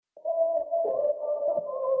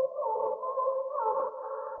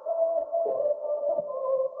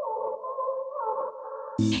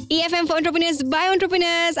EFM for Entrepreneurs by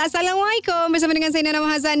Entrepreneurs. Assalamualaikum. Bersama dengan saya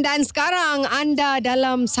Jenama dan sekarang anda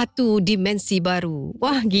dalam satu dimensi baru.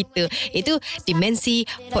 Wah gitu. Itu dimensi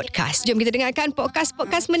podcast. Jom kita dengarkan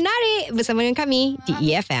podcast-podcast menarik bersama dengan kami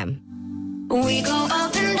di EFM. We go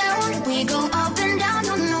up and down, we go up and down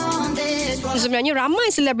on this. Sebenarnya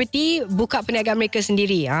ramai selebriti buka perniagaan mereka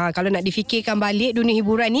sendiri. Kalau nak difikirkan balik dunia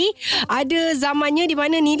hiburan ni, ada zamannya di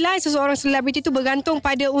mana nilai seseorang selebriti tu bergantung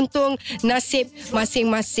pada untung nasib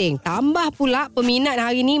masing-masing. Tambah pula peminat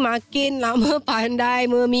hari ni makin lama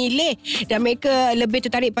pandai memilih dan mereka lebih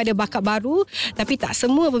tertarik pada bakat baru, tapi tak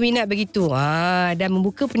semua peminat begitu. Dan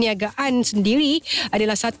membuka perniagaan sendiri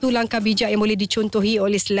adalah satu langkah bijak yang boleh dicontohi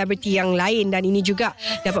oleh selebriti yang lain, dan ini juga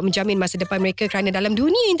dapat menjamin masa depan mereka kerana dalam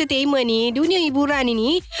dunia entertainment ni, dunia hiburan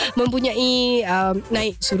ini mempunyai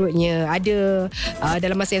naik surutnya. Ada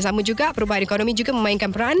dalam masa yang sama juga perubahan ekonomi juga memainkan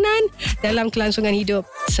peranan dalam kelangsungan hidup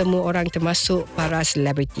semua orang termasuk para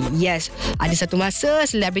selebriti. Yes, ada satu masa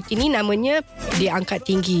selebriti ni namanya diangkat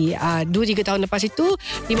tinggi. 2-3 tahun lepas itu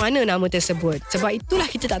di mana nama tersebut? Sebab itulah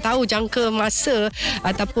kita tak tahu jangka masa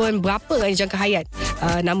ataupun berapa jangka hayat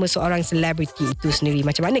nama seorang selebriti itu sendiri.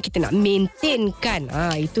 Macam mana kita nak maintainkan?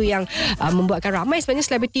 Itu yang membuatkan ramai sebenarnya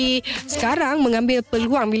selebriti sekarang mengambil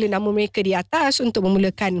peluang bila nama mereka di atas untuk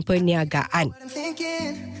memulakan perniagaan.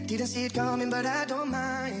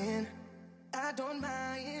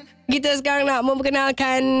 Kita sekarang nak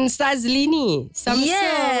memperkenalkan Sazzy ni.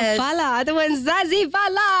 Falak ataupun Sazzy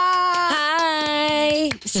Falak.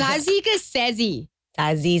 Hai. Sazzy ke Sazzy?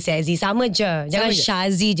 Sazzy sama je. Jangan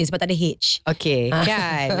Sazzy je sebab tak ada H. Okay,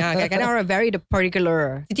 kan. Kadang-kadang orang very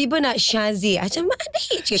particular. Tiba-tiba nak Sazzy. Macam ada H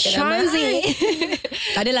ke kat nama? Sazzy.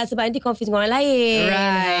 Tak adalah sebab nanti confuse dengan orang lain.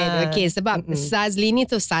 Right. Okay, sebab Sazzy ni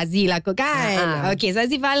tu Sazzy lah kot kan. Okay,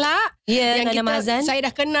 Sazzy Falak. Ya, yang saya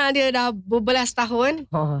dah kenal dia dah berbelas tahun.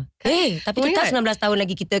 Tapi tetap 19 tahun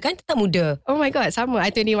lagi kita kan. Tetap muda. Oh my god, sama. I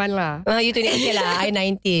 21 lah. You 21 lah. I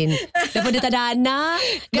 19. Lepas dia tak ada anak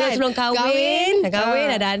kan? Sebelum kahwin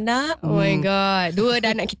ada anak. Oh my god, 2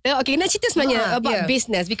 dah anak kita. Okay, nak cerita sebenarnya about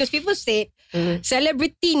business. Because people say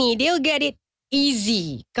celebrity ni they'll get it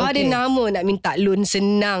easy. Kau ada nama nak minta loan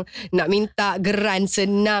senang, nak minta geran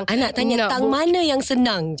senang. Anak tanya tang mana yang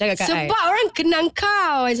senang? Cakap kat sebab orang kenal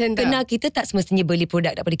kau macam tu. Kenal kita tak semestinya beli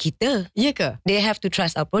produk daripada kita. Ya ke? They have to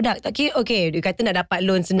trust our product. Okay, dia kata nak dapat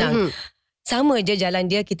loan senang. Sama je jalan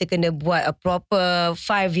dia. Kita kena buat a proper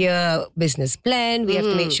 5-year business plan. We have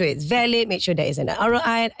to make sure it's valid, make sure there is an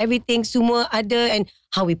ROI, everything semua ada, and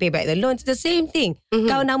how we pay back the loan. It's the same thing.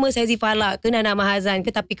 Kau nama Sazzy Falak ke nama Hazan ke,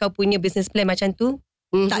 tapi kau punya business plan macam tu,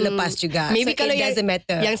 tak lepas juga. Maybe so kalau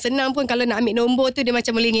yang senang pun kalau nak ambil nombor tu dia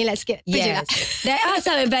macam boleh ngelak sikit. Yes. There are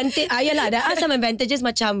some advantage. There are some advantages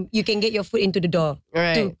macam you can get your foot into the door.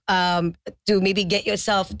 Right. To maybe get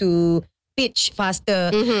yourself to pitch faster,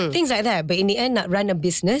 things like that. But in the end, nak run a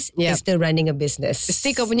business is still running a business.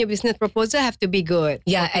 Mesti kau punya business proposal have to be good.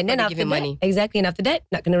 Yeah, and then after that, money. Exactly. And after that,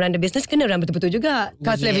 nak kena run the business, kena run betul-betul juga.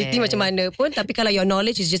 Kau celebrity macam mana pun, tapi kalau your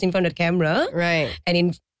knowledge is just in front of the camera, right,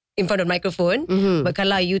 and in front of the microphone, but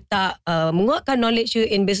kalau you tak menguatkan knowledge you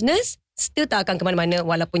in business, still tak akan ke mana-mana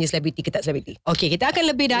walaupun you selebriti ke tak selebriti. Okay, kita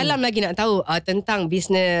akan lebih dalam lagi nak tahu tentang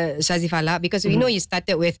bisnes Sazzy Falak, because we know you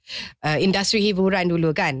started with industri hiburan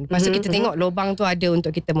dulu kan. Lepas tu kita tengok lubang tu ada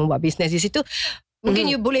untuk kita membuat bisnes di situ.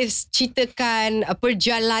 Mungkin you boleh ceritakan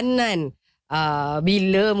perjalanan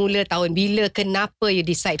bila mula tahun, kenapa you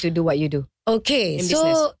decide to do what you do. Okay, so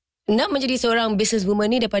business. Nak menjadi seorang businesswoman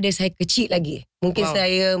ni daripada saya kecil lagi. Mungkin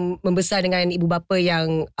saya membesar dengan ibu bapa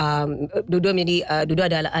yang dua-dua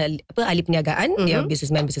adalah ahli perniagaan, dia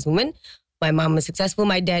businesswoman. My mom is successful,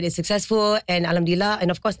 my dad is successful, and alhamdulillah,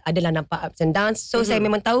 and of course adalah nampak ups and downs. So saya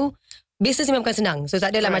memang tahu business memang bukan senang. So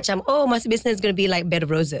tak adalah macam masuk business is going to be like bed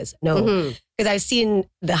of roses. No. Because I've seen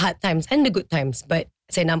the hard times and the good times, but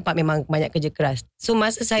saya nampak memang banyak kerja keras. So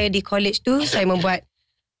masa saya di college tu, saya membuat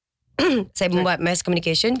mass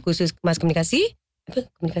communication, khusus mass komunikasi.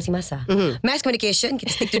 Komunikasi masa. Mass communication, kita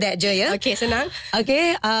stick to that je ya. Okay, senang.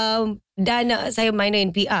 Okay, dan saya minor in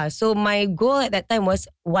PR. So my goal at that time was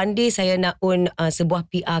one day saya nak own sebuah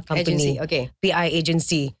PR company. PR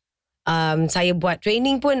agency. Saya buat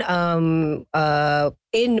training pun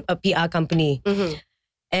in a PR company.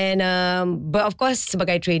 And but of course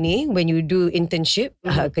sebagai trainee, when you do internship,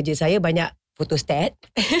 kerja saya banyak photostat,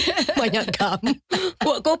 banyak gam,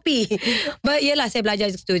 buat kopi. But yelah, saya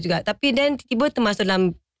belajar situ juga. Tapi then tiba-tiba termasuk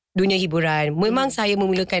dalam dunia hiburan. Memang saya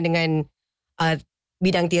memulakan dengan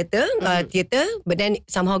bidang teater, but then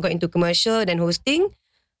somehow got into commercial dan hosting.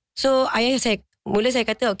 So saya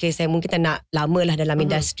kata, okay, saya mungkin tak nak lama lah dalam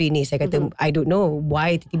industri ni. Saya kata, I don't know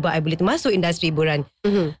why tiba-tiba I boleh termasuk industri hiburan.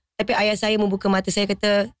 Tapi ayah saya membuka mata saya,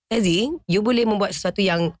 kata, Sazzy, you boleh membuat sesuatu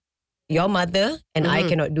yang your mother and I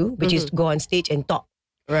cannot do, which is go on stage and talk.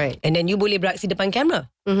 Right. And then you boleh beraksi depan kamera.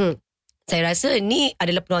 Saya rasa ni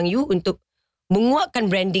adalah peluang you untuk menguatkan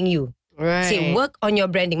branding you. Right. Say, work on your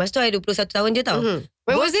branding. Masa tu I 21 tahun je tau.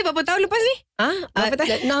 When was it? Berapa tahun lepas ni? Berapa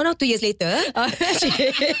tahun? Now 2 years later.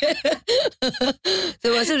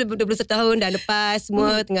 So masa 21 tahun dah lepas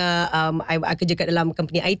semua, tengah I kerja kat dalam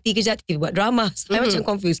company IT kejap, tiba buat drama. So I macam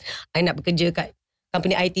confused. I nak bekerja kat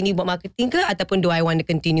company IT ni buat marketing ke, ataupun do I want to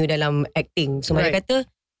continue dalam acting? So mereka kata,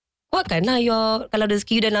 kuatkanlah kalau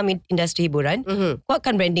rezeki you dalam industri hiburan,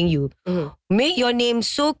 kuatkan branding you. Make your name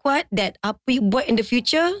so kuat that apa you buat in the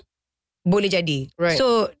future boleh jadi. Right.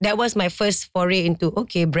 So that was my first foray into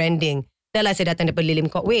branding. Dah lah saya datang daripada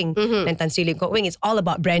Lim Kok Wing dan Tan Sri Lim Kok Wing. It's all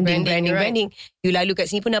about branding. You lalu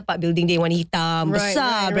kat sini pun nampak building dia warna hitam,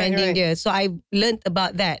 besar branding dia. So I learned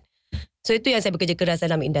about that. So itu yang saya bekerja keras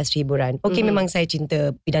dalam industri hiburan. Memang saya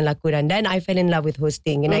cinta bidang lakonan dan I fell in love with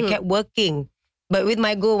hosting and I kept working. But with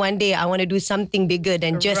my goal one day I want to do something bigger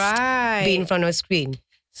than just be in front of screen.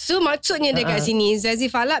 So maksudnya dekat sini Sazzy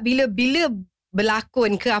Falak bila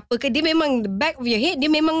berlakon ke apa ke, dia memang the back of your head, dia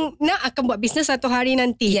memang nak akan buat bisnes satu hari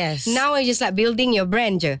nanti. Yes. Now I just like building your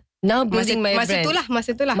brand je. Now building my brand.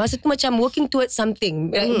 Masa tu macam working towards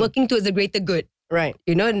something, working towards the greater good. Right.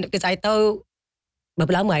 You know, because I tahu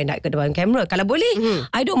berapa lama I nak ke depan kamera. Kalau boleh,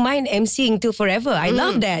 I don't mind emceeing till forever. I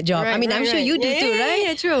love that job. Right, I mean, I'm sure you do too, right?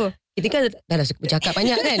 Yeah, true. Kita kan dah suka bercakap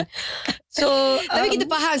banyak kan. So tapi kita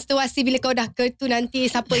faham situasi bila kau dah ke tu nanti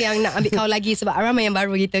siapa yang nak ambil kau lagi, sebab ramai yang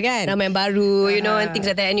baru gitu kan. Ramai yang baru, you know, and things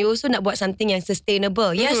like that. And you also nak buat something yang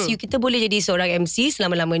sustainable. Yes, kita boleh jadi seorang MC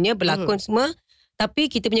selama-lamanya, berlakon semua. Tapi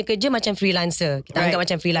kita punya kerja macam freelancer. Kita anggap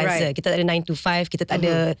macam freelancer. Kita tak ada 9 to 5, kita tak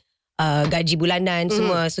ada gaji bulanan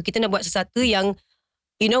semua. So kita nak buat sesuatu yang,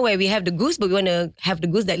 you know, where we have the goose, but we want to have the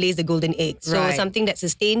goose that lays the golden egg. So something that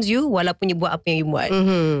sustains you walaupun you buat apa yang you buat.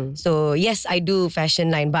 So yes, I do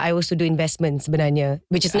fashion line, but I also do investment sebenarnya,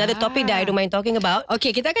 which is another topic that I don't mind talking about.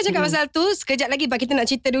 Okay, kita akan cakap pasal tu sekejap lagi. But kita nak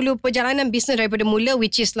cerita dulu perjalanan bisnes daripada mula,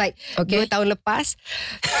 which is like 2 tahun lepas.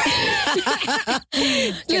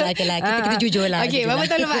 Okay lah, kita jujur lah. Okay, berapa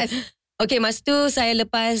tahun lepas? Okay, masa tu saya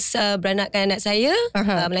lepas beranakkan anak saya,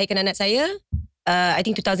 melahirkan anak saya. I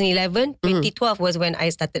think 2011, 2012 was when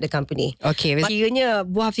I started the company. Okay, kiranya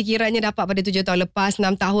buah fikirannya dapat pada 7 tahun lepas, 6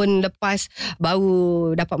 tahun lepas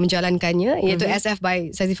baru dapat menjalankannya, iaitu SF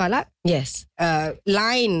by Sazzy Falak. Yes.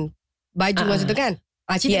 Line baju masa tu kan?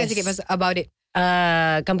 Ceritakan sikit about it.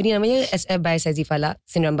 Company namanya SF by Sazzy Falak,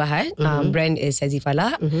 Sindiran Bahat. Brand is Sazzy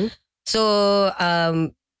Falak. So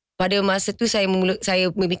pada masa tu saya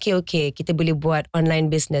memikir, okay, kita boleh buat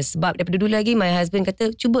online business. Sebab daripada dulu lagi my husband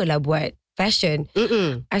kata, cubalah buat fashion.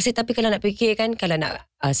 I said, tapi kalau nak fikir kan, kalau nak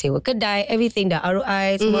sewa kedai, everything dah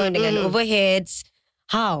ROI semua dengan overheads,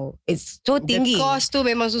 how? It's so tinggi. The cost tu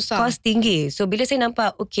memang susah. Cost tinggi. So bila saya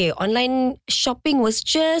nampak, okay, online shopping was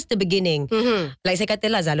just the beginning. Like saya kata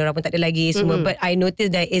lah, Zalora pun tak ada lagi semua, but I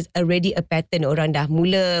noticed there is already a pattern. Orang dah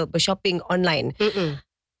mula bershopping online.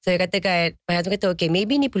 Saya katakan, my husband kata, okay,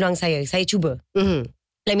 maybe ni peluang saya cuba.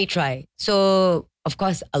 Let me try. So of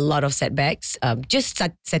course, a lot of setbacks. Just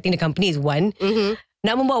setting the company is one.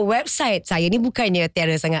 Nak membuat website, saya ni bukannya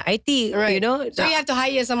terror sangat IT, you know. So you have to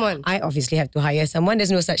hire someone. I obviously have to hire someone.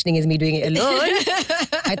 There's no such thing as me doing it alone.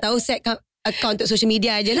 I tahu set account untuk social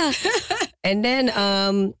media aje lah. And then,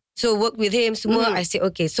 so work with him semua. I said,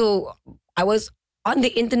 okay, so I was on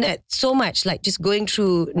the internet so much, like just going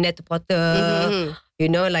through Net-a-Porter, you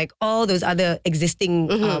know, like all those other existing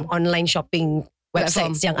online shopping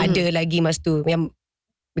websites yang ada lagi masa tu, yang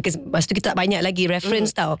because masa tu kita tak banyak lagi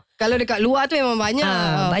reference tau. Kalau dekat luar tu memang banyak.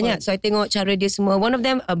 Banyak. So I tengok cara dia semua. One of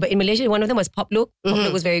them, but in Malaysia, one of them was Pop Look. Pop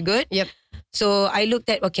Look was very good. Yep. So I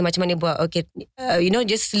looked at, okay, macam mana buat. Okay, you know,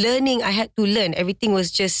 just learning. I had to learn. Everything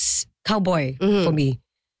was just cowboy for me.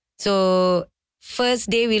 So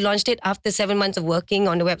first day we launched it after 7 months of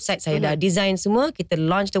working on the website. Saya dah design semua. Kita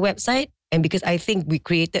launched the website, and because I think we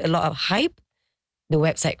created a lot of hype, the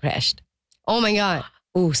website crashed. Oh my God.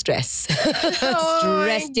 Stress.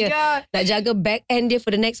 Stress je. Nak jaga back end dia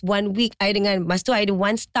for the next 1 week. Masa tu I ada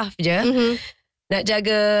 1 staff je. Nak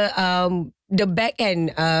jaga the back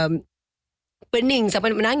end. Pening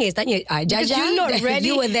sampai menangis. Tanya, Jaja,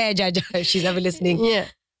 you were there, Jaja. She's never listening. Yeah.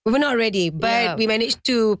 We were not ready. But we managed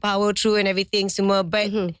to power through and everything semua.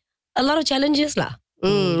 But a lot of challenges lah.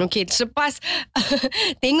 Okay, selepas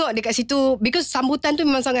tengok dekat situ, because sambutan tu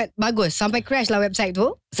memang sangat bagus sampai crash lah website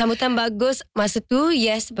tu. Sambutan bagus masa tu,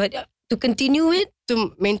 yes, but to continue it,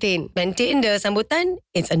 to maintain the sambutan,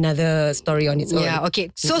 it's another story on its own. Yeah,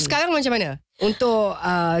 okay. So sekarang macam mana untuk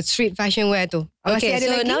street fashion wear tu? Okay, ada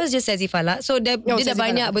so lagi? now it's just Sazzy Falak. So dia dah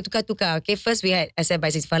banyak bertukar-tukar. Okay, first we had SF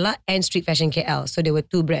by Sazzy Falak and Street Fashion KL. So there were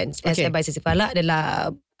 2 brands. Okay. SF by Sazzy Falak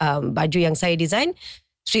adalah baju yang saya design.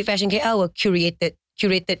 Street Fashion KL were curated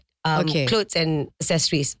clothes and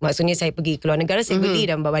accessories. Maksudnya saya pergi keluar negara, saya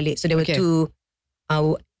beli dan bawa balik. So there were 2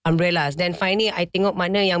 umbrellas. Then finally I tengok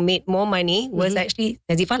mana yang made more money was actually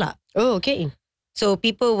Sazzy Falak. Oh, okay. So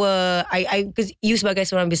people were, because you sebagai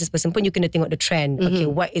seorang business person pun, you kena tengok the trend. Okay,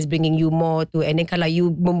 what is bringing you more to, and then kalau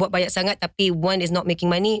you membuat banyak sangat tapi one is not making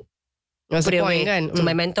money, what's the point kan? So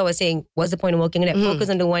my mentor was saying, what's the point of working on that? Focus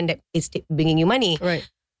on the one that is bringing you money. Right.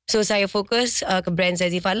 So saya fokus ke brand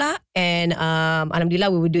Sazzy Falak, and alhamdulillah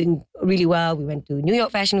we were doing really well. We went to New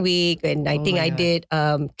York Fashion Week, and I think I did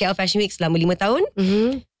KL Fashion Week selama 5 tahun.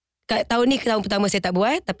 Tahun ni tahun pertama saya tak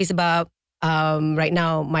buat, tapi sebab right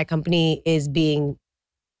now my company is being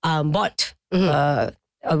bought.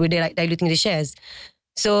 We're like diluting the shares.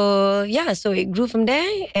 So yeah, so it grew from there,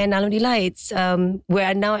 and alhamdulillah it's we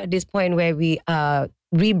are now at this point where we are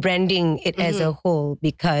rebranding it as a whole,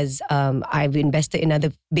 because I've invested in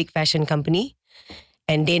another big fashion company,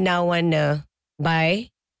 and they now want to buy,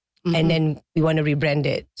 and then we want to rebrand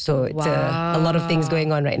it. So it's a lot of things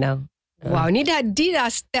going on right now. Wow, ni dah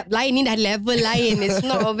step lain, ni dah level lain. It's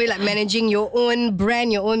not always like managing your own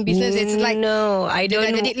brand, your own business. It's like no, I don't.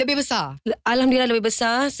 Dah jadi lebih besar. Alhamdulillah lebih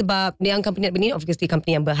besar sebab yang company ni obviously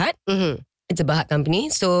company yang berhad. It's a berhad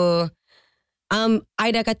company. So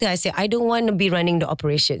I dah kata, I said I don't want to be running the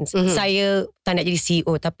operations. Saya tak nak jadi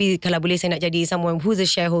CEO, tapi kalau boleh saya nak jadi someone who's a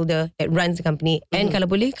shareholder that runs the company. And kalau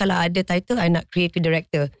boleh, kalau ada title, I nak creative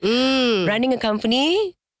director. Running a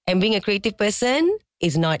company and being a creative person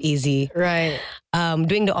is not easy. Right.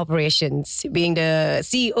 Doing the operations, being the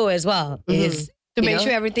CEO as well is to make sure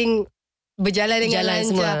everything berjalan dengan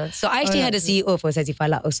lancar. So I actually had a CEO for Sazzy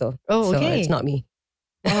Falak also. Oh, okay. So it's not me.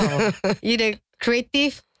 Oh, you the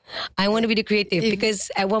creative. I want to be the creative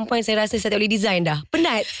because at one point saya rasa saya tak boleh design dah.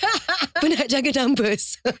 Penat. Penat jaga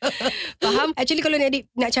numbers. Faham? Actually kalau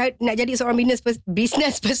nak jadi seorang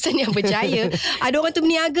business person yang berjaya, ada orang tu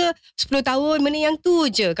berniaga 10 tahun, mana yang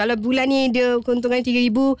tu je. Kalau bulan ni dia keuntungan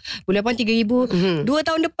 3,000, bulan depan 3,000, 2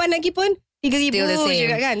 tahun depan lagi pun 3,000 je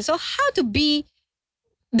kan. So how to be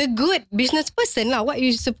the good business person lah? What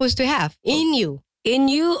you supposed to have in you?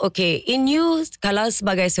 In you, okay. In you, kalau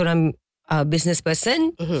sebagai seorang business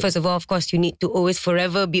person, first of all, of course, you need to always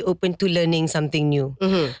forever be open to learning something new.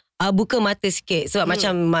 Buka mata sikit. Sebab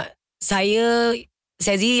macam saya,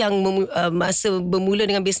 Sazzy yang masa bermula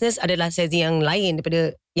dengan bisnes adalah Sazzy yang lain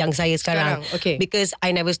daripada yang saya sekarang. Okay. Because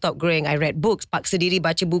I never stop growing. I read books, paksa diri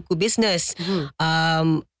baca buku bisnes.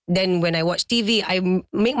 Then when I watch TV, I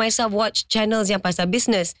make myself watch channels yang pasal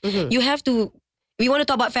business. You have to, if you want to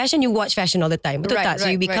talk about fashion, you watch fashion all the time. Betul tak? So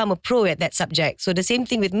you become a pro at that subject. So the same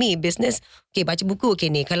thing with me, business. Okay, baca buku, okay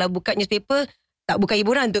ni. Kalau buka newspaper, tak buka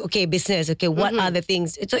hiburan tu, okay, business. Okay, what are the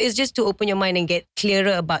things? So it's just to open your mind and get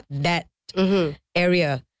clearer about that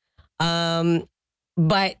area.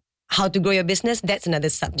 But how to grow your business, that's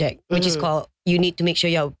another subject, which is called, you need to make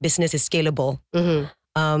sure your business is scalable.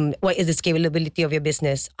 What is the scalability of your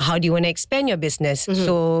business? How do you want to expand your business?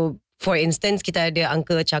 So for instance, kita ada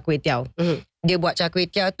uncle Char Kway Teow. Dia buat Char Kway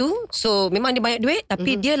Teow tu, so memang dia banyak duit,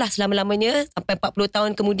 tapi dia lah selama-lamanya sampai 40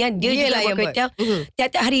 tahun kemudian dia juga buat Kway Teow.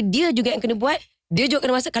 Tiap-tiap hari dia juga yang kena buat, dia juga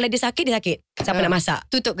kena masak. Kalau dia sakit, dia sakit. Siapa nak masak?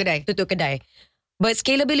 Tutup kedai. But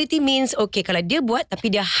scalability means, okay, kalau dia buat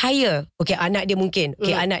tapi dia hire, okay, anak dia mungkin,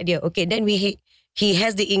 okay, anak dia, okay, then he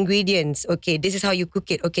has the ingredients, okay, this is how you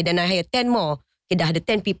cook it, okay, then I hire 10 more. Okay, dah ada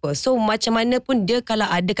 10 people. So macam mana pun dia kalau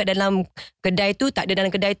ada kat dalam kedai tu, tak ada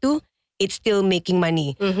dalam kedai tu, it's still making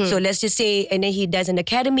money. So let's just say, and then he does an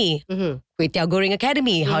academy, Kway Teow Goreng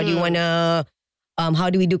Academy. How do you wanna,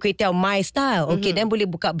 how do we do Kway Teow my style? Okay, then boleh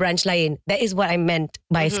buka branch lain. That is what I meant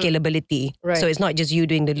by scalability. Right. So it's not just you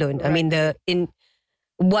doing the loan. I mean,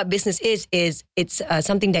 what business is it's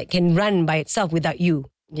something that can run by itself without you.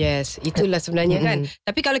 Yes, itulah sebenarnya kan.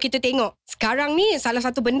 Tapi kalau kita tengok sekarang ni, salah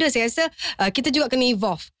satu benda saya rasa kita juga kena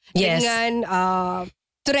evolve dengan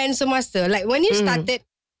trend semasa. Like when you started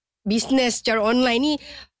business secara online ni,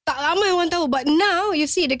 tak ramai orang tahu, but now you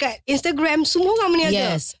see dekat Instagram semua orang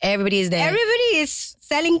berniaga. Yes, everybody is there. Everybody is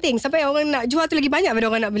selling things sampai orang nak jual tu lagi banyak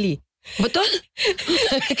daripada orang nak beli. Betul?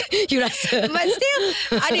 You rasa? But still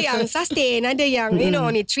ada yang sustain, ada yang you know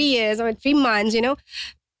only 3 years or 3 months, you know.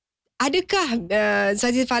 Adakah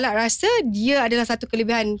Sazzy Falak rasa dia adalah satu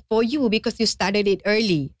kelebihan for you because you started it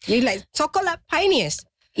early? You like so-called like pioneers.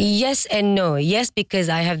 Yes and no. Yes, because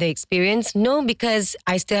I have the experience. No, because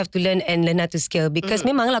I still have to learn how to scale. Because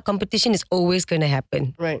memang lah, competition is always going to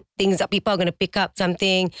happen. Right. Things that people are going to pick up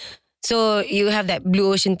something. So you have that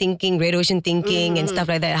blue ocean thinking, red ocean thinking and stuff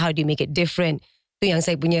like that. How do you make it different? Tu yang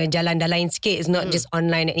saya punya jalan dah lain sikit. It's not just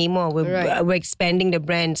online anymore. We're expanding the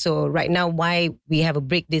brand. So right now, why we have a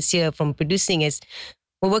break this year from producing is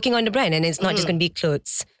we're working on the brand and it's not just going to be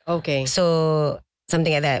clothes. Okay. So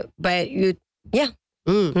something like that. But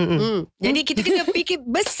Jadi kita kena fikir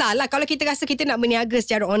besar lah. Kalau kita rasa kita nak berniaga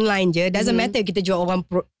secara online je, doesn't matter kita jual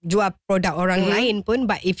produk orang lain pun,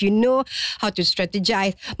 but if you know how to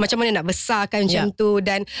strategize, macam mana nak besarkan macam tu,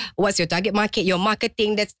 dan what's your target market, your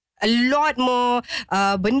marketing, that's a lot more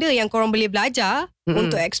benda yang korang boleh belajar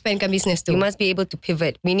untuk expandkan business tu. You must be able to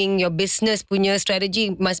pivot, meaning your business punya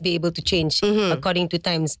strategy must be able to change according to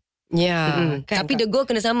times. Yeah. Tapi the goal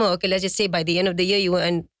kena sama. Okay, let's just say by the end of the year you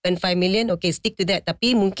earn 5 million. Okay, stick to that.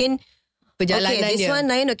 Tapi mungkin perjalanan this one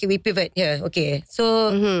lain. Okay, we pivot here. Okay,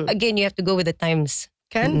 so again you have to go with the times.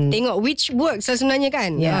 Kan tengok which works sebenarnya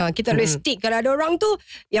kan. Kita boleh stick. Kalau ada orang tu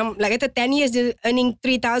yang like kata 10 years dia earning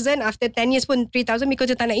 3,000, after 10 years pun 3,000, because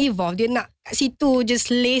dia tak nak evolve, dia nak kat situ just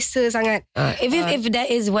laser sangat. If that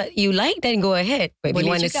is what you like, then go ahead. But if you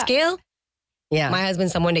want to scale, my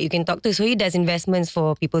husband's someone that you can talk to, so he does investments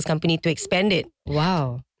for people's company to expand it.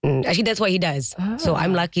 Wow. Actually, that's what he does. So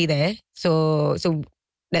I'm lucky there. So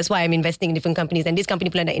that's why I'm investing in different companies, and this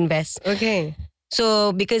company plan to invest. Okay.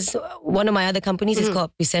 So because one of my other companies is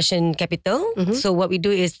called Precision Capital. So what we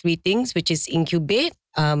do is 3 things, which is incubate,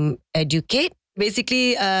 educate.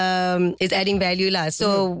 Basically, is adding value lah.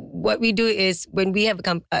 So what we do is when we have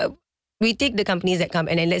we take the companies that come,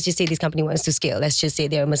 and then let's just say this company wants to scale. Let's just say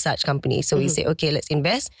they're a massage company. So we say, okay, let's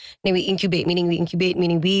invest. Then we incubate, meaning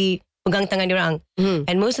we pegang tangan diorang.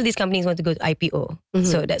 And most of these companies want to go to IPO.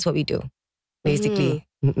 So that's what we do, basically.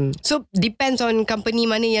 So depends on company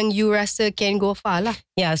mana yang you rasa can go far lah.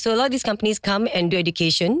 Yeah, so a lot of these companies come and do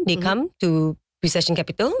education. They come to Precision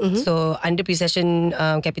Capital. So under Precision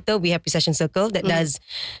Capital, we have Precision Circle that does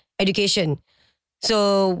education.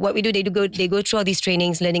 So what we do, they go through all these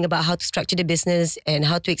trainings, learning about how to structure the business and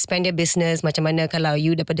how to expand their business. Macam mana kalau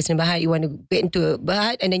you daripada Sdn Bhd, you want to get into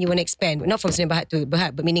Berhad and then you want to expand. Not from Sdn Bhd to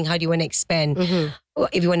Berhad, but meaning how do you want to expand? Or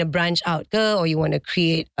if you want to branch out or you want to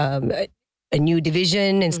create a new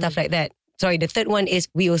division and stuff like that. Sorry, the third one is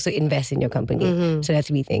we also invest in your company. So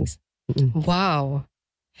that's 3 things. Wow.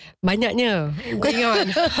 Banyaknya going on.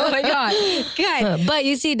 Oh my God. Kan? But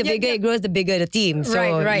you see, the bigger it grows, the bigger the team. So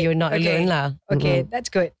you're not alone lah. Okay, that's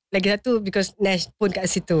good. Lagi satu, because Nash pun kat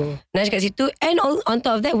situ. And on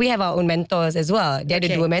top of that, we have our own mentors as well. Dia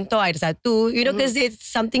ada 2 mentor, ada 1. You know, because it's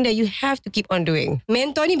something that you have to keep on doing.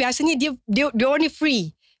 Mentor ni biasanya dia only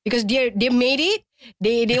free. Because they made it,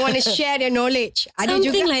 they want to share their knowledge. Ada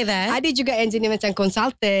Something juga, like that. Ada juga engineer macam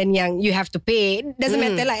consultant yang you have to pay. It doesn't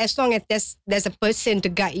matter lah, as long as there's a person to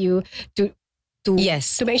guide you to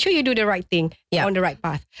make sure you do the right thing on the right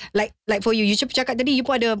path. Like for you cakap tadi, you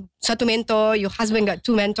pun ada 1 mentor, your husband got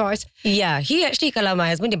 2 mentors. Yeah, he actually, kalau my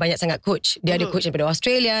husband, dia banyak sangat coach. Dia ada coach daripada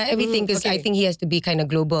Australia, everything, because I think he has to be kind of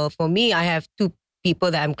global. For me, I have 2 people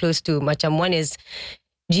that I'm close to. Macam one is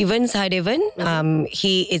Jivan Sahadevan.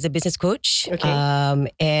 He is a business coach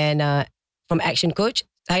and from Action Coach.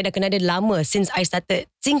 Saya dah kenal dia lama, since I started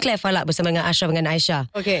Sinclair Falak bersama dengan Ashraf dengan Aisyah.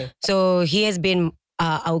 Okay. So he has been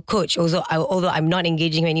our coach. Although I'm not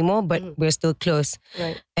engaging him anymore, but we're still close.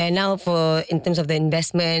 Right. And now in terms of the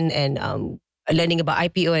investment and learning about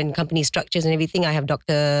IPO and company structures and everything, I have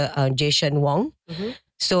Dr. Jason Wong.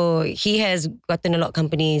 So he has gotten a lot of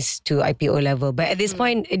companies to IPO level. But at this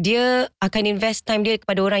point, dia akan invest time dia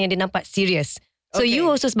kepada orang yang dia nampak serious. So you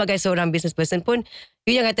also sebagai seorang business person pun,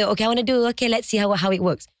 you jangan kata, okay, I want to do, okay, let's see how it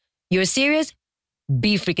works. You're serious,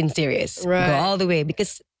 be freaking serious. Right. Go all the way,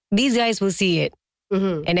 because these guys will see it.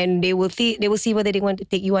 And then they will see whether they want to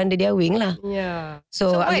take you under their wing lah. Yeah.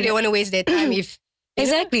 So why they want to waste their time if...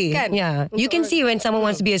 Exactly. Kan? Yeah. You can see when someone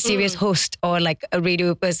wants to be a serious host or like a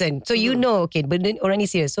radio person. So you know, okay, benda orang ni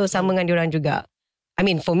serious. So sama dengan diorang juga. I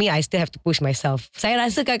mean, for me, I still have to push myself. Saya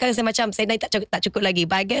rasa kadang-kadang saya macam, saya tak cukup lagi.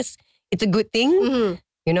 But I guess it's a good thing.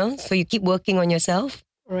 You know, so you keep working on yourself.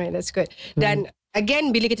 Right, that's good. Dan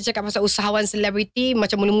again, bila kita cakap pasal usahawan selebriti,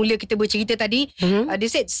 macam mula-mula kita bercerita tadi, they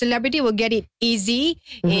said celebrity will get it easy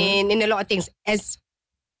in a lot of things. As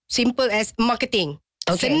simple as marketing.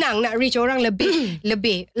 Senang nak reach orang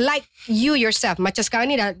lebih like you yourself. Macam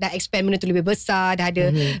sekarang ni dah expand benda tu lebih besar, dah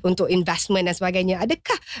ada untuk investment dan sebagainya.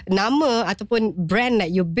 Adakah nama ataupun brand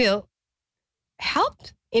that you build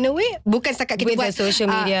helped in a way? Bukan setakat kita with buat the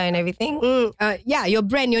social media and everything. Yeah, your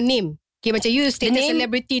brand, your name. Okay, macam you status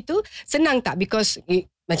celebrity tu senang tak? Because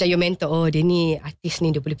macam your mentor, oh dia ni artis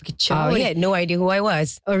ni, dia boleh pergi Oh, he had no idea who I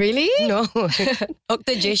was. Oh really? No.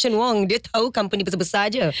 Dr. Jason Wong, dia tahu company besar-besar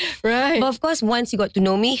je. Right. But of course, once he got to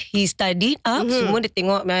know me, he studied up. Semua dia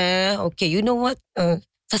tengok, okay, you know what?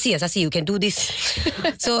 Sasi, you can do this.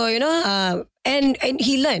 So, and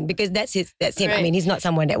he learned because that's him. Right. I mean, he's not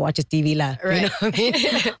someone that watches TV lah. Right. You know what I mean?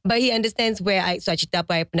 But he understands where I cerita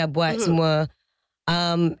apa I pernah buat semua.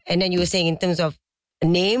 And then you were saying in terms of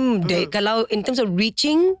name, kalau in terms of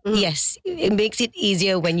reaching, yes, it makes it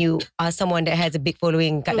easier when you are someone that has a big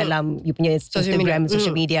following kat dalam you punya Instagram,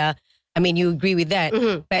 social media. I mean, you agree with that.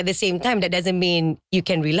 But at the same time, that doesn't mean you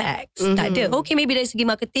can relax. Tak ada. Okay, maybe dari segi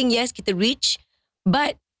marketing, yes, kita reach.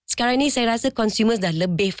 But sekarang ni saya rasa consumers dah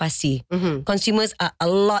lebih fussy. Consumers are a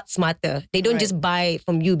lot smarter. They don't just buy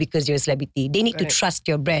from you because you're a celebrity. They need to trust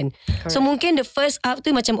your brand. So mungkin the first up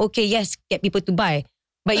tu macam, okay, yes, get people to buy.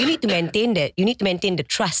 But you need to maintain that. You need to maintain the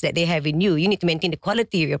trust that they have in you. You need to maintain the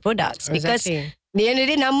quality of your products. Because the end of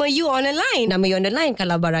the day, nama you on the line. Nama you on the line.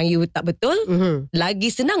 Kalau barang you tak betul,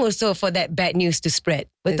 lagi senang also for that bad news to spread.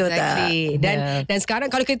 Betul tak? Dan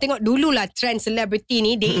sekarang kalau kita tengok dululah trend celebrity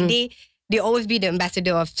ni, they always be the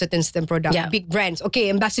ambassador of certain product. Big brands.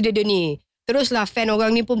 Okay, ambassador dia ni. Teruslah fan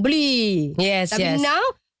orang ni pun beli. Tapi now,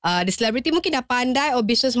 the celebrity mungkin dah pandai or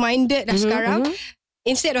business minded dah sekarang.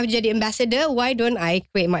 Instead of jadi ambassador, why don't I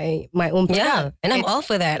create my own product? And I'm all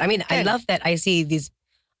for that. I mean, I love that I see these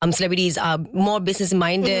celebrities are more business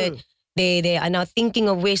minded. They are now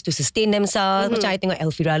thinking of ways to sustain themselves. Macam I tengok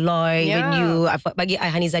Elvira Loy, Renew, bagi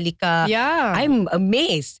I Hani Zalika. I'm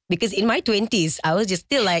amazed because in my 20s, I was just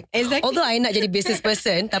still like, although I nak jadi business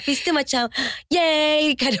person, tapi still macam,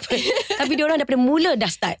 yay! Tapi diorang daripada mula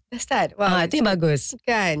dah start. Wow, itu yang bagus.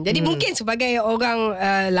 Kan? Jadi mungkin sebagai orang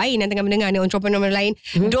lain yang tengah mendengar ni, entrepreneur lain,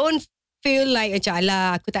 don't feel like macam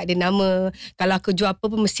alah aku tak ada nama, kalau aku jual apa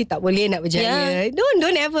pun mesti tak boleh nak berjaya.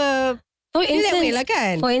 Don't ever For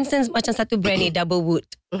instance, macam satu brand ni, Double Wood.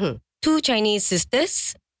 2 Chinese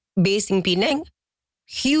sisters based in Penang,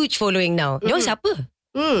 huge following now. Diorang siapa?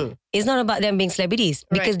 It's not about them being celebrities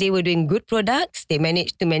because they were doing good products. They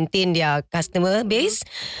managed to maintain their customer base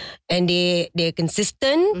and they're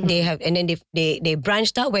consistent. They have, and then they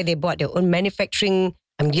branched out where they bought their own manufacturing.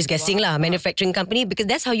 I'm just guessing manufacturing company, because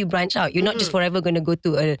that's how you branch out. You're not just forever going to go to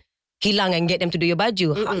a kilang and get them to do your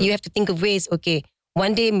baju. You have to think of ways. Okay,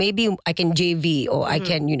 one day maybe I can JV or I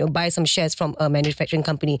can buy some shares from a manufacturing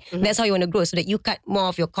company. That's how you want to grow, so that you cut more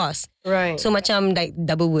of your costs. Right. So macam like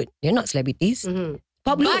Double Wood, they're not celebrities.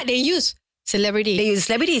 Pop Look, but they use celebrities. They use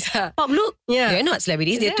celebrities. Pop Look, they're not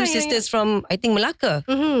celebrities. They're 2 sisters from I think Malacca.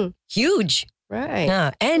 Huge.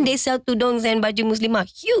 Right. And they sell tudungs and baju muslimah.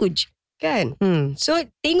 Huge. Kan? So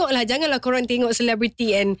tengoklah, janganlah korang tengok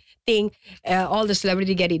celebrity and think all the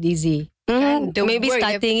celebrity get it easy. Kan? Maybe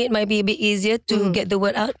starting it might be a bit easier to get the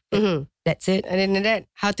word out. That's it. And then that,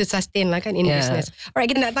 how to sustain lah kan in business.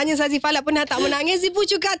 Alright, kita nak tanya Sazzy, Falak pernah tak menangis di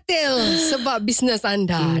bujuk katil sebab bisnes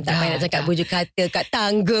anda? Tak payah nak cakap bujuk katil, kat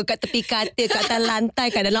tangga, kat tepi katil, kat atas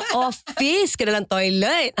lantai, kat dalam office, kat dalam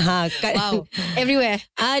toilet. Wow, everywhere.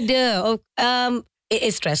 Ada. It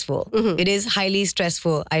is stressful. It is highly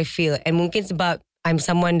stressful, I feel. And mungkin sebab I'm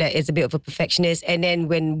someone that is a bit of a perfectionist, and then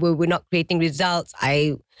when we're not creating results,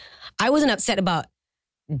 I wasn't upset about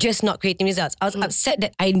just not creating results. I was upset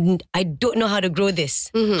that I don't know how to grow this.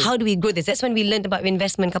 How do we grow this? That's when we learned about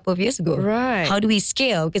investment a couple of years ago. Right. How do we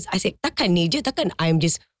scale? Because I said, takkan ni je, takkan I'm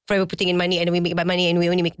just forever putting in money and then we make money and we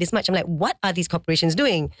only make this much. I'm like, what are these corporations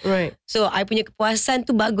doing? Right. So I punya kepuasan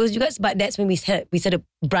tu bagus juga, but that's when we started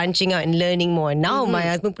branching out and learning more. Now my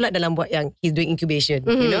husband pula dalam buat yang he's doing incubation,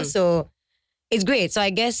 so it's great. So I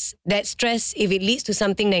guess that stress, if it leads to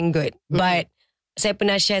something, then good. But saya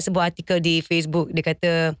pernah share sebuah artikel di Facebook. Dia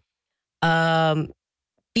kata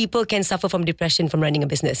people can suffer from depression from running a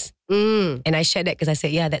business. And I shared that because I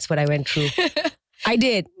said, yeah, that's what I went through. I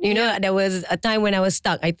did. There was a time when I was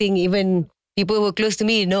stuck. I think even people who were close to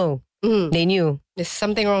me, they knew. There's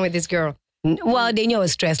something wrong with this girl. Well, they knew I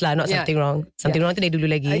was stressed lah, not something wrong. Something wrong tu dia dulu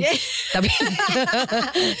lagi. Okay. Tapi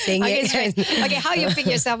saying it. Okay, how you pick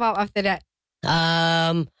yourself up after that?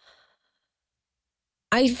 I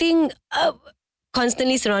think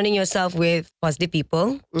constantly surrounding yourself with positive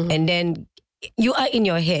people, and then you are in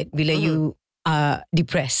your head bila you are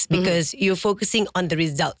depressed because you're focusing on the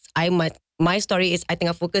results. My story is I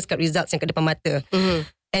tengah fokus kat results yang kat depan mata,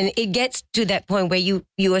 and it gets to that point where you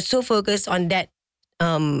are so focused on that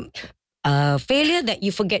failure that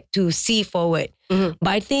you forget to see forward. But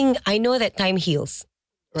I think I know that time heals.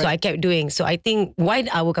 Right. So I kept doing. So I think why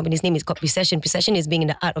our company's name is called Precision. Precision is being in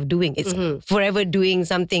the art of doing. It's forever doing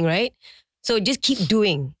something, right? So just keep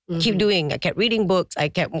doing. Keep doing. I kept reading books. I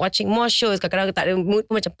kept watching more shows. Kadang-kadang tak ada mood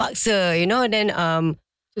pun macam paksa, you know. Then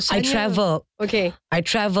I travel. Okay. I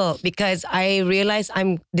travel because I realize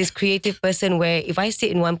I'm this creative person where if I sit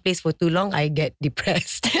in one place for too long, I get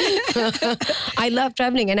depressed. I love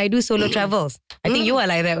traveling and I do solo travels. I think you are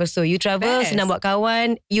like that also. You travel, senang buat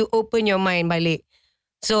kawan, you open your mind balik.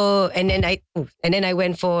 So and then I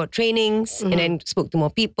went for trainings and then spoke to more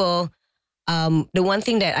people. The one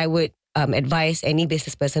thing that I would advise any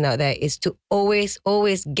business person out there is to always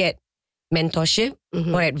get mentorship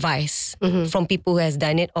or advice from people who has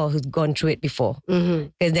done it or who's gone through it before.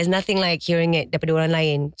 Because there's nothing like hearing it daripada orang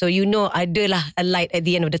lain. So you know adalah a light at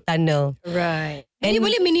the end of the tunnel. Right. And you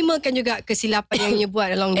boleh minimalkan juga kesilapan yang you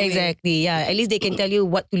buat along the way. Exactly, yeah. At least they can tell you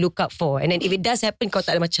what to look out for. And then if it does happen, kau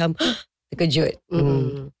tak ada macam terkejut.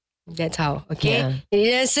 That's how. Okay.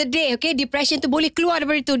 Yeah. Sedih. Okay. Depression tu boleh keluar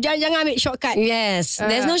daripada tu. Jangan ambil shortcut. Yes.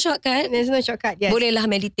 There's no shortcut. There's no shortcut. Yes. Bolehlah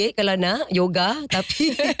meditate kalau nak. Yoga.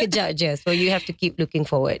 Tapi kejap je. So you have to keep looking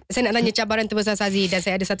forward. Saya nak tanya cabaran terbesar Sazzy. Dan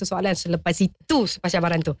saya ada satu soalan selepas itu. Selepas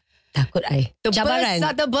cabaran tu. Takut I.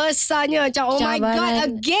 Terbesarnya. Macam oh my God.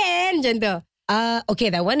 Again. Macam tu. Okay,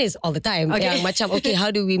 that one is all the time. Okay. Yang macam, okay, how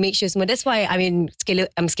do we make sure semua? That's why I'm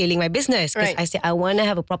scaling my business. Because I say I want to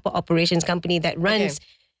have a proper operations company that runs.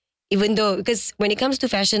 Even though, because when it comes to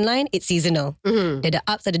fashion line, it's seasonal. Dia ada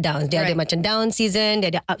ups, ada downs. Dia ada macam down season,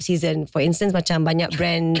 dia ada up season. For instance, macam banyak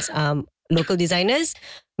brands, local designers,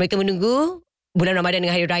 mereka menunggu bulan Ramadan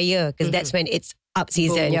dengan Hari Raya. Because that's when it's up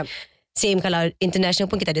season. Same kalau international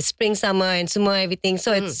pun kita ada spring, summer and semua, everything.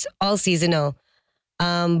 So it's all seasonal.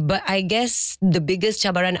 But I guess the biggest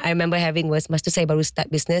cabaran I remember having was masa saya baru start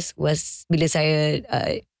business was bila saya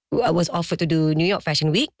I was offered to do New York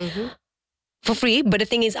Fashion Week for free. But the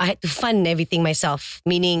thing is I had to fund everything myself.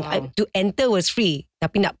 Meaning to enter was free.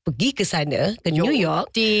 Tapi nak pergi ke sana, ke New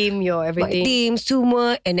York. Your everything. Team,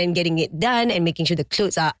 semua. And then getting it done and making sure the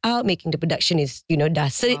clothes are out. Making the production is, dah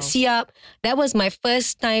siap. That was my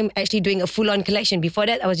first time actually doing a full-on collection. Before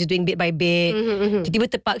that, I was just doing bit by bit. Tiba-tiba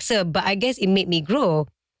terpaksa. But I guess it made me grow.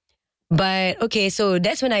 But okay, so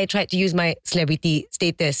that's when I tried to use my celebrity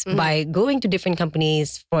status by going to different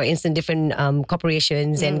companies, for instance, different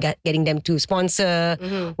corporations and getting them to sponsor,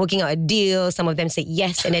 working out a deal. Some of them said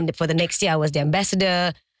yes. And then for the next year, I was the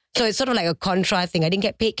ambassador. So it's sort of like a contra thing. I didn't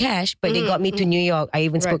get paid cash, but they got me to New York. I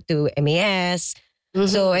even spoke to MAS.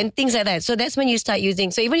 So, and things like that. So that's when you start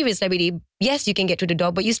using, so even if it's celebrity, yes, you can get to the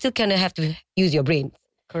door, but you still kind of have to use your brain.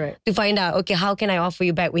 Correct. To find out, okay, how can I offer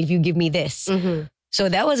you back if you give me this? So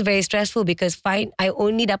that was very stressful because I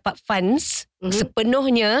only dapat funds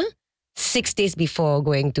sepenuhnya 6 days before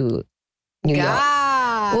going to New York.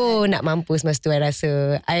 Oh, nak mampus masa tu I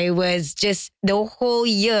rasa. I was just, the whole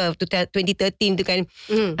year 2013 tu kan,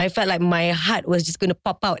 I felt like my heart was just going to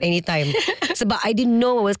pop out anytime. Sebab I didn't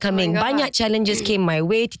know what was coming. Banyak challenges came my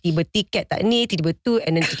way. Tiba-tiba tiket tak ni, tiba-tiba tu.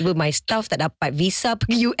 And then tiba-tiba my staff tak dapat visa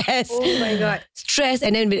pergi US. Oh my God. Stress.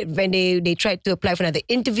 And then when they tried to apply for another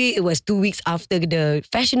interview, it was 2 weeks after the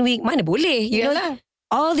fashion week. Mana boleh, you know?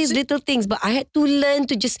 All these little things. But I had to learn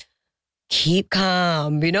to just keep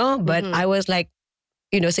calm, But I was like,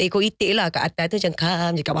 seekor itik lah kat atas tu macam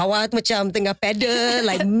calm je. Kat bawah tu macam tengah pedal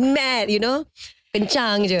like mad,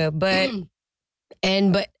 Kencang je. But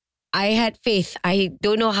I had faith. I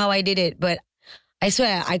don't know how I did it, but I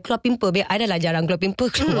swear I keluar pimple. I dah lah jarang keluar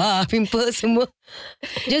pimple. Keluar pimple semua.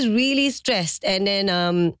 Just really stressed. And then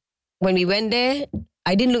when we went there,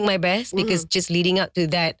 I didn't look my best because just leading up to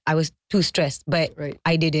that, I was too stressed. But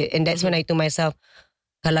I did it. And that's when I told myself,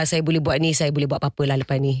 kalau saya boleh buat ni, saya boleh buat apa-apa lah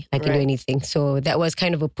lepas ni. I can do anything. So that was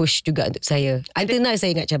kind of a push juga untuk saya. Until now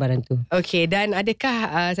saya ingat cabaran tu. Okay, dan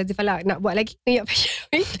adakah Sazzy Falak nak buat lagi New York Fashion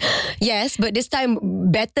Week? Yes, but this time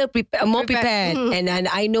more prepared. And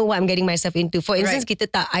I know what I'm getting myself into. For instance,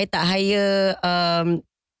 I tak hire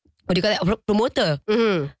what do you call that, promoter.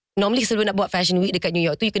 Normally sebelum nak buat Fashion Week dekat New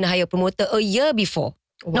York tu, you kena hire promoter a year before.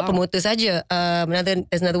 Not promoter saja.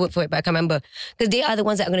 There's another word for it, but I can't remember. Because they are the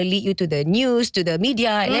ones that are going to lead you to the news, to the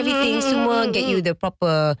media and everything. Semua get you the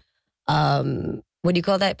proper, what do you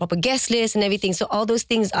call that? Proper guest list and everything. So all those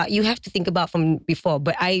things you have to think about from before.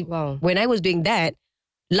 But when I was doing that,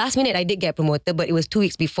 last minute I did get promoted, but it was 2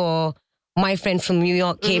 weeks before. My friend from New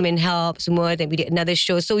York came and helped. Semua, then we did another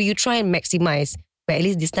show. So you try and maximize. But at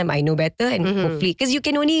least this time I know better and hopefully, because you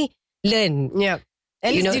can only learn. Yeah.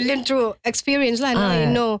 At least you learn through experience lah. Now you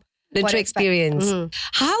know learn through experience.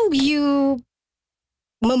 How you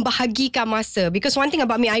membahagikan masa? Because one thing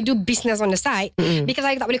about me, I do business on the side because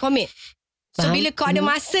I tak boleh commit. So bila kau ada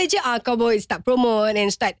masa je, kau boleh start promote and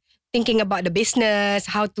start thinking about the business,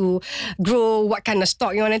 how to grow, what kind of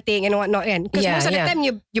stock you want to take and whatnot kan. Because most of the time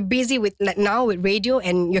you're busy with like now with radio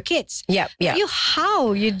and your kids. Yeah.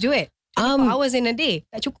 How you do it? 4 hours in a day.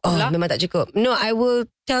 Tak cukup lah. Memang tak cukup. No, I will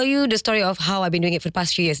tell you the story of how I've been doing it for the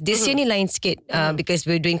past 3 years. This year ni lain sikit because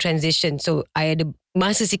we're doing transition. So I ada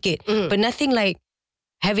masa sikit. But nothing like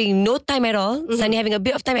having no time at all. Suddenly having a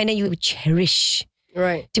bit of time and then you cherish.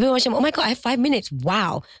 Right. Tiba-tiba macam, oh my God, I have 5 minutes.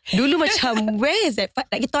 Wow. Dulu macam, where is that?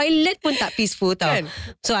 Like toilet pun tak peaceful tau.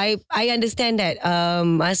 So I understand that.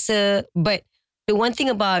 But the one thing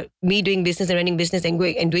about me doing business and running business and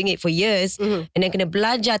going and doing it for years, and then kena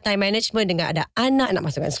belajar time management dengan ada anak, nak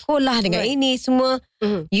masukkan sekolah dengan ini semua,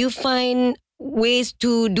 you find ways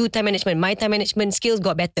to do time management. My time management skills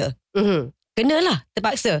got better. Kenalah,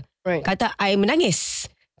 terpaksa. Right. Kata I menangis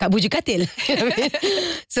kat buju katil.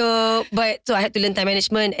 So I had to learn time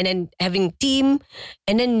management and then having team,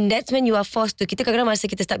 and then that's when you are forced to, kita kadang-kadang masa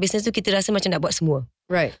kita start business tu kita rasa macam nak buat semua.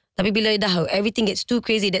 Right. Tapi bila dah everything gets too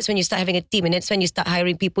crazy, that's when you start having a team, and that's when you start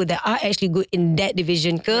hiring people that are actually good in that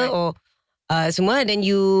division ke or semua, then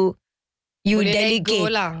you delegate.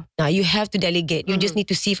 You have to delegate. You just need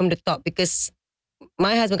to see from the top, because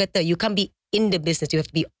my husband kata you can't be in the business, you have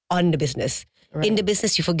to be on the business. Right. In the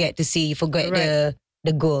business you forget to see, you forget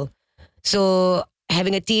the goal. So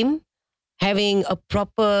having a team, having a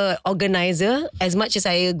proper organizer, as much as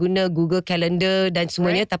saya guna Google Calendar dan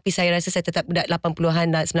semuanya, tapi saya rasa saya tetap budak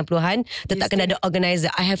 80-an dan 90-an, tetap kena ada organizer.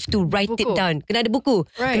 I have to write it down. Kena ada buku.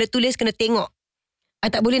 Kena tulis, kena tengok. I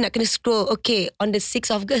tak boleh nak kena scroll. Okay, on the 6th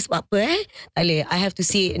of August buat apa Tak boleh. I have to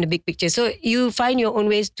see it in the big picture. So you find your own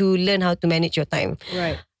ways to learn how to manage your time.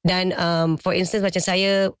 Right. Dan for instance macam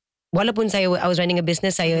saya, walaupun I was running a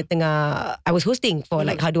business, I was hosting for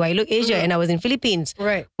like How Do I Look Asia, and I was in Philippines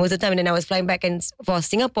most of the time, and then I was flying back for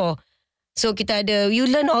Singapore. So you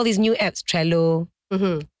learn all these new apps, Trello,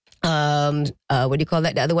 what do you call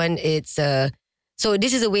that? The other one, it's so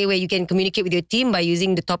this is a way where you can communicate with your team by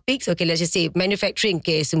using the topics. Okay, let's just say manufacturing,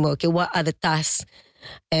 okay, semua. Okay, what are the tasks?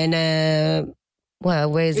 And where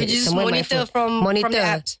is it? You just monitor from the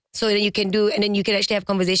apps. So then you can do, and then you can actually have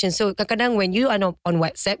conversations. So kadang-kadang when you are on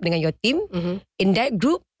WhatsApp dengan your team, in that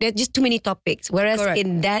group, there's just too many topics. Whereas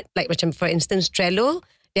in that, like macam for instance Trello,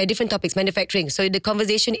 there are different topics, manufacturing. So the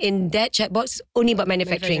conversation in that chat box is only about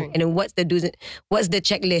manufacturing. And then what's the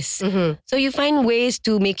checklist. So you find ways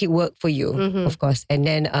to make it work for you, of course. And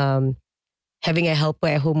then having a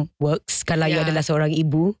helper at home works. Kalau you adalah seorang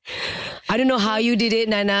ibu. I don't know how you did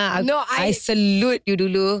it, Nana. I salute you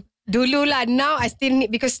dulu. Dulu lah. Now I still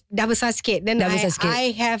need, because dah besar sikit. Then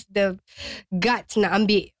I have the guts nak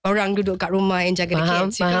ambil orang duduk kat rumah and jaga the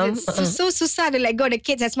kids. It's so susah to let go of the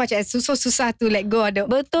kids, as much as so susah to let go of the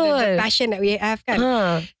passion that we have kan.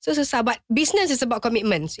 So susah. But business is about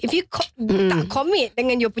commitments. If you tak commit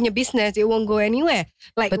dengan your punya business, it won't go anywhere.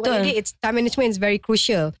 Like what I did, it's time management is very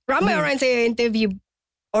crucial. Ramai orang saya interview,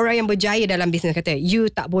 orang yang berjaya dalam business kata, you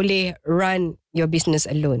tak boleh run your business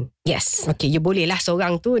alone. Yes. Okay, you boleh lah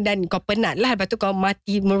seorang tu, dan kau penat lah, lepas tu kau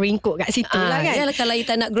mati meringkuk kat situ lah kan. Yalah, kalau you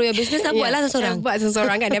tak nak grow your business, buatlah seorang. Buat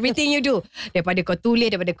seorang kan. Everything you do. Daripada kau tulis,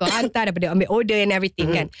 daripada kau hantar, daripada ambil order and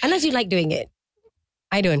everything kan. Unless you like doing it.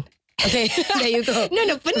 I don't. Okay, there you go.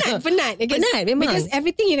 No, penat. Penat memang. Because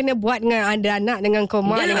everything you kena buat dengan ada anak, dengan kau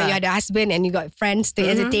mak, dengan you ada husband, and you got friends to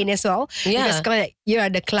entertain as well. Because you are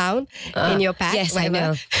the clown in your pack. Yes,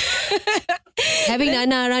 whatever. I know. Having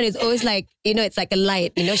Nana around is always like, it's like a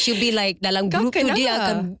light. She'll be like dalam group tu dia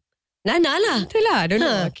akan Nana lah. Itulah, I don't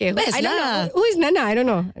know. Okay, best I don't lah. know. Who is Nana? I don't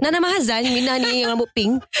know. Nana Mahazan, Mina ni yang rambut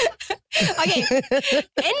pink. Okay.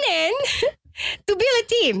 And then to build a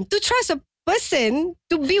team, to trust a person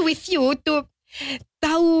to be with you, to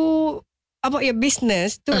tahu about your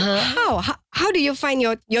business, to how do you find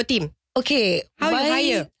your team? Okay, how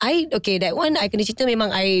you hire? That one I kena cerita,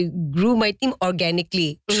 memang I grew my team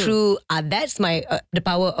organically through that's my the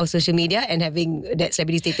power of social media and having that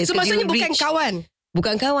celebrity status. So maksudnya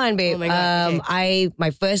bukan kawan, babe. Oh my God, okay.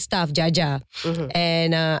 My first staff Jaja,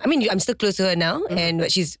 and I mean I'm still close to her now,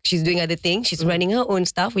 and she's doing other things. She's running her own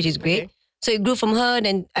stuff, which is great. So it grew from her,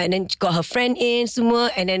 and then she got her friend in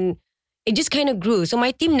semua, and then it just kind of grew. So my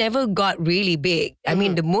team never got really big. I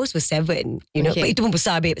mean, the most was 7. But itu pun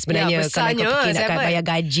besar, babe, sebenarnya. Kalau kau fikir nak bayar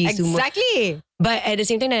gaji semua. Exactly. But at the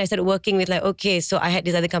same time, I started working with like, okay, so I had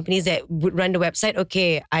these other companies that would run the website.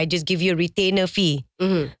 Okay, I just give you a retainer fee.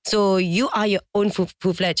 So you are your own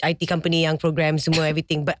full-fledged IT company, yang program semua,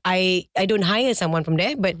 everything. But I don't hire someone from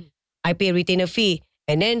there, but I pay a retainer fee.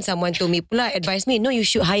 And then someone told me pula, advised me, no, you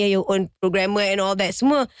should hire your own programmer and all that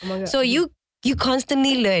semua. So you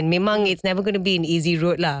constantly learn. Memang it's never going to be an easy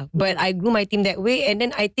road lah. But I grew my team that way. And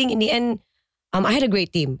then I think in the end, I had a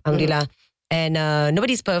great team, alhamdulillah. And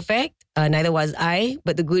nobody's perfect. Neither was I.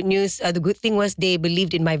 But the good news, the good thing was they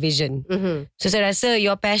believed in my vision. So saya rasa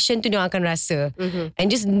your passion tu dia akan rasa.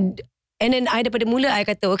 And then I daripada mula I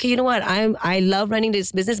kata, okay, you know what? I love running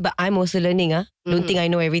this business, but I'm also learning. Don't think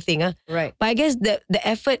I know everything. Right. But I guess the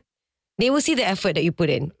effort, they will see the effort that you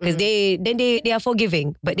put in, because they are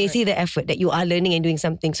forgiving, but they see the effort that you are learning and doing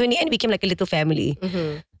something. So in the end, it became like a little family.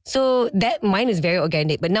 So that mine is very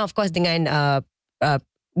organic. But now, of course, dengan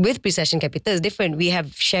with Precision Capital is different. We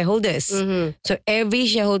have shareholders. So every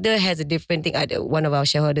shareholder has a different thing. One of our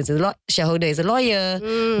shareholders is a lawyer.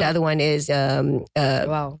 The other one is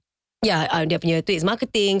Wow. Yeah, dia punya tu is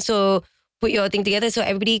marketing. So put your thing together, so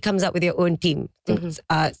everybody comes up with their own team.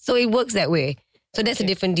 So it works that way. So that's a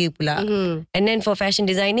different deal pula. And then for fashion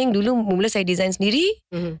designing, dulu mula saya design sendiri.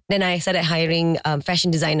 Then I started hiring fashion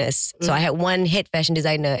designers. So I had one head fashion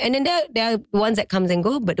designer. And then there are ones that comes and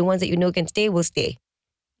go, but the ones that you know can stay will stay.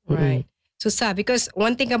 Right. Susah, because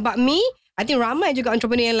one thing about me, I think ramai juga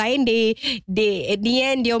entrepreneur yang lain, they at the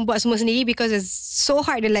end dia buat semua sendiri, because it's so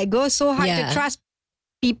hard to let go, so hard to trust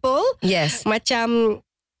people. Yes. Macam,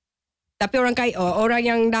 tapi orang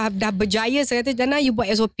yang dah berjaya, saya kata, Jana, you buat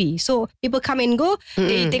SOP. So people come and go,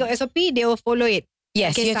 they tengok SOP, they will follow it.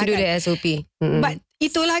 Yes, you have to do the SOP. But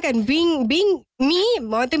itulah kan, being me,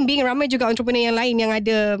 maksudnya being ramai juga entrepreneur yang lain yang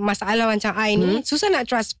ada masalah macam I ni, susah nak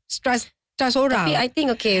trust orang. Tapi I think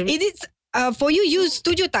okay. Is it for you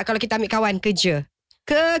setuju tak kalau kita ambil kawan kerja?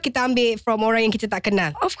 Ke kita ambil from orang yang kita tak kenal?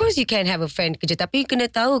 Of course you can have a friend kerja, tapi kena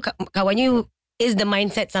tahu kawan you is the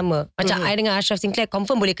mindset sama. Macam I dengan Ashraf Sinclair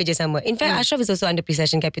confirm boleh kerja sama. In fact, Ashraf is also under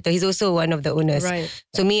Precision Capital. He's also one of the owners. Right.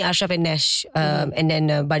 So me, Ashraf and Nash, and then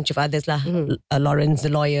a bunch of others lah. Lawrence, the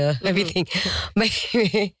lawyer, everything. But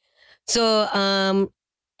anyway, so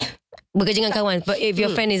bekerja dengan kawan. But if your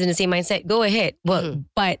friend is in the same mindset, go ahead, work.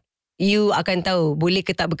 But you akan tahu boleh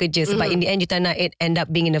ke tak bekerja, sebab in the end you tak nak it end up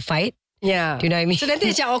being in a fight. Yeah. Do you know what I mean? So nanti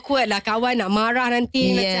macam awkward lah, kawan nak marah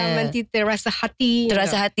nanti, macam nanti terasa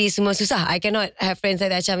hati semua susah. I cannot have friends like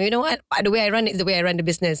that. Macam, you know what, the way I run it is the way I run the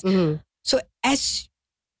business. So as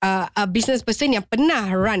a business person yang pernah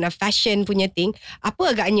run a fashion punya thing,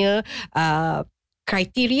 apa agaknya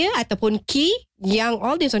kriteria ataupun key yang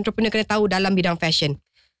all these entrepreneur kena tahu dalam bidang fashion?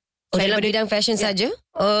 Dalam bidang fashion saja?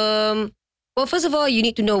 Well, first of all, you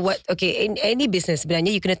need to know in any business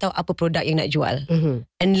sebenarnya, you kena tahu apa produk yang nak jual.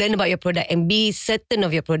 And learn about your product and be certain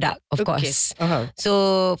of your product, of course.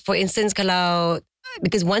 So, for instance,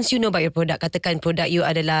 because once you know about your product, katakan produk you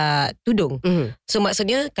adalah tudung. So,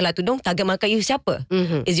 maksudnya, kalau tudung, target market you siapa?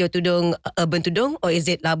 Is your tudung urban tudung, or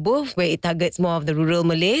is it labuh, where it targets more of the rural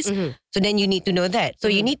Malays? So, then you need to know that.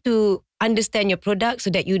 So, you need to understand your product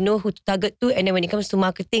so that you know who to target to, and then when it comes to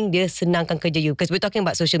marketing, dia senangkan kerja you, because we're talking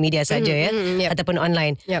about social media saja ataupun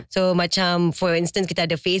online. So macam for instance, kita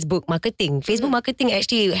ada Facebook marketing. Facebook marketing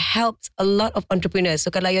actually helps a lot of entrepreneurs.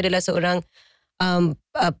 So kalau you adalah seorang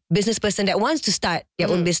a business person that wants to start their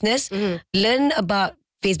own business, learn about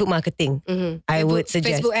Facebook marketing. I would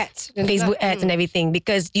suggest Facebook ads and everything,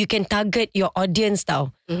 because you can target your audience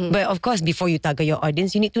tau. But of course, before you target your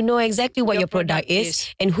audience, you need to know exactly what your product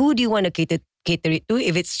is and who do you want to cater it to.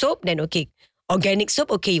 If it's soap, then okay, organic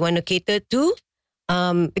soap, okay, you want to cater to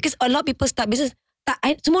because a lot of people start business,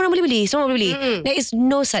 semua orang boleh beli. There is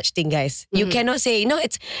no such thing, guys. You cannot say, no,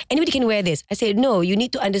 it's anybody can wear this. I say, no, you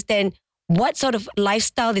need to understand what sort of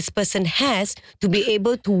lifestyle this person has to be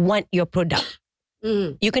able to want your product.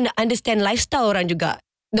 You can understand lifestyle orang juga.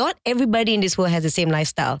 Not everybody in this world has the same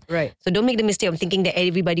lifestyle. Right. So don't make the mistake of thinking that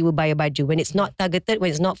everybody will buy a baju. When it's not targeted, when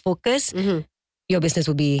it's not focused, your business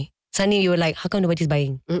will be... Suddenly you were like, how come nobody's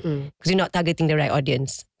buying? Because you're not targeting the right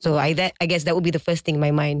audience. So I guess that would be the first thing in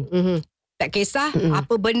my mind. Tak kisah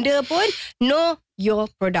apa benda pun, know your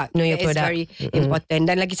product. Know your product. Is very important.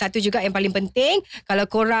 Dan lagi satu juga yang paling penting, kalau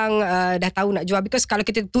korang dah tahu nak jual, because kalau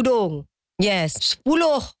kita tudung, yes, 10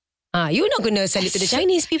 you're not gonna sell it to the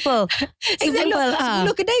Chinese people. Example, 10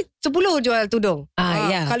 kedai 10 jual tudung.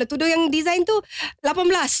 Kalau tudung yang design tu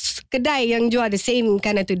 18 kedai yang jual the same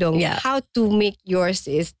kind of tudung. How to make yours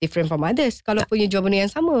is different from others kalau punya jual benda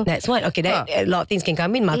yang sama. That's what. Okay, a lot of things can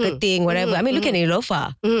come in, marketing, whatever. I mean, look at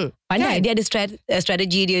Nilofa. Pandai, dia ada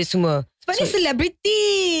strategi dia semua. Sebab dia celebrity,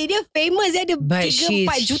 dia famous, dia ada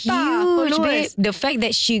 3-4 juta followers. The fact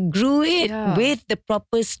that she grew it with the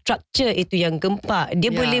proper structure, itu yang gempak.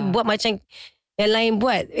 Dia boleh buat macam yang lain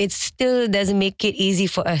buat. It still doesn't make it easy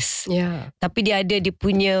for us. Tapi dia ada dia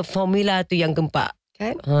punya formula tu yang gempak.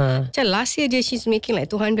 Kan? Macam last year dia, she's making like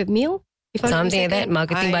 200 mil. Something like that.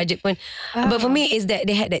 Marketing budget pun. But for me is that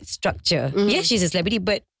they had that structure. Yes, she's a celebrity,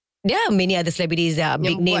 but there are many other celebrities that are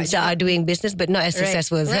big names that are doing business but not as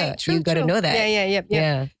successful as her. True, you got to know that.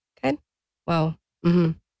 Yeah. Kan? Wow.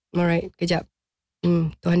 Alright, kejap.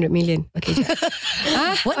 200 million. Okay, jap.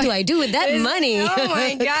 What do I do with that money? Oh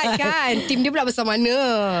my God, kan. Team dia pula besar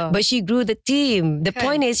mana? But she grew the team. The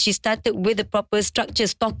point is, she started with the proper structure,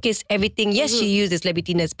 stockist, everything. Yes, she used the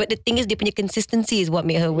celebrity-ness. But the thing is, dia punya consistency is what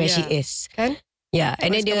made her where she is. Kan? Yeah,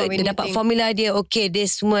 and then dia dapat formula dia. Okay,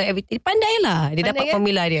 this semua, everything. Pandai lah. Dia dapat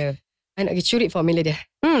formula dia. I nak curi formula dia.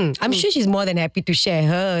 I'm sure she's more than happy to share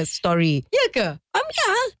her story. Ya ke?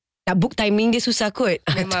 Yeah. Nak book timing dia susah kot.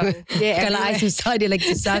 Memang. Kalau I susah, dia lagi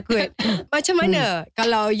susah kot. Macam mana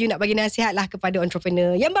kalau you nak bagi nasihat lah kepada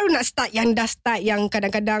entrepreneur yang baru nak start, yang dah start, yang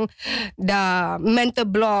kadang-kadang dah mental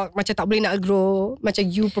block, macam tak boleh nak grow, macam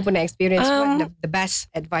you pun pernah experience, what the best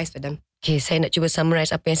advice for them? Okay, saya nak cuba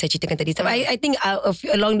summarize apa yang saya ceritakan tadi. I think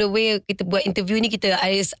along the way kita buat interview ni, kita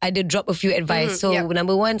ada drop a few advice. So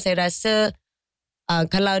number one, saya rasa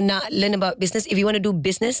kalau nak learn about business, if you want to do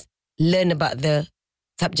business, learn about the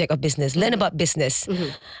subject of business. Learn about business.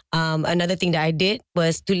 Another thing that I did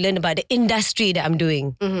was to learn about the industry that I'm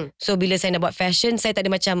doing. So bila saya nak buat fashion, saya tak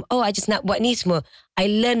ada macam, I just nak buat ni semua. I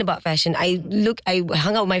learn about fashion. I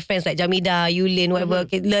hung out with my friends like Jamida, Yulin, whatever.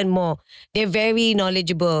 Okay, learn more. They're very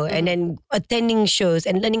knowledgeable. And then attending shows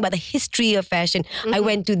and learning about the history of fashion. I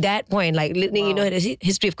went to that point, like learning, the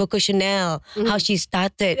history of Coco Chanel, how she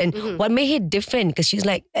started, and what made her different. Because she's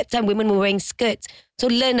like, at that time women were wearing skirts. So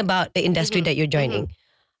learn about the industry that you're joining.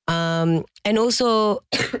 And also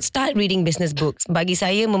start reading business books. Bagi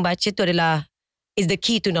saya, membaca tu is the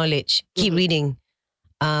key to knowledge. Keep reading.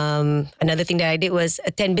 Another thing that I did was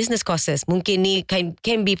attend business courses. Mungkin ni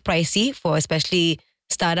can be pricey for especially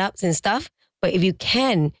startups and stuff. But if you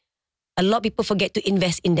can, a lot of people forget to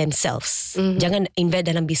invest in themselves. Jangan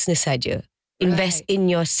invest dalam business saja. Invest in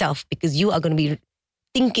yourself, because you are going to be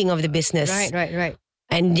thinking of the business. Right.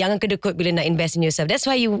 And jangan kedekut bila nak invest in yourself. That's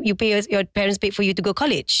why you pay your parents paid for you to go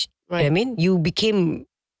college. Right. You know what I mean? You became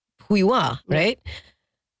who you are, right?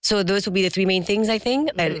 So those would be the three main things, I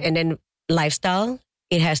think. And then lifestyle,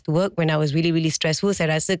 it has to work. When I was really, really stressful,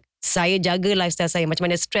 saya rasa saya jaga lifestyle saya.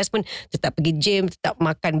 Macam mana stress pun, tetap pergi gym, tetap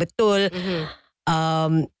makan betul.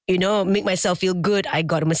 Make myself feel good. I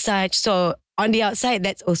got a massage. So on the outside,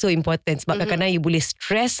 that's also important. Sebab kadang-kadang you boleh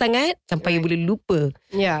stress sangat sampai you boleh lupa.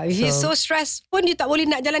 Yeah, if you're so stressed pun, you tak boleh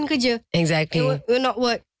nak jalan kerja. Exactly. It will not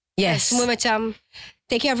work. Yes. Semua macam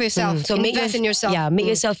take care of yourself. So invest in yourself. Yeah, make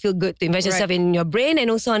yourself feel good. To invest yourself in your brain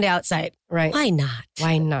and also on the outside. Right. Why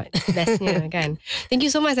not? Bestnya kan. Thank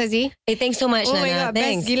you so much, Sazzy. Hey, thanks so much, Nana. Oh my God,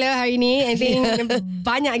 thanks. best gila hari ni. I think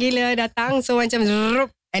banyak gila datang. So macam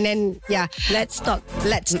zrup. And then let's talk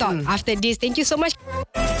after this. Thank you so much.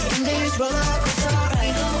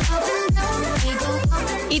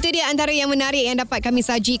 Itu dia antara yang menarik yang dapat kami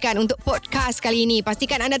sajikan untuk podcast kali ini.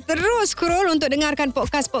 Pastikan anda terus scroll untuk dengarkan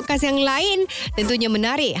podcast-podcast yang lain. Tentunya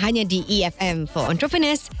menarik hanya di EFM for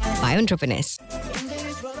Entrepreneurs by Entrepreneurs.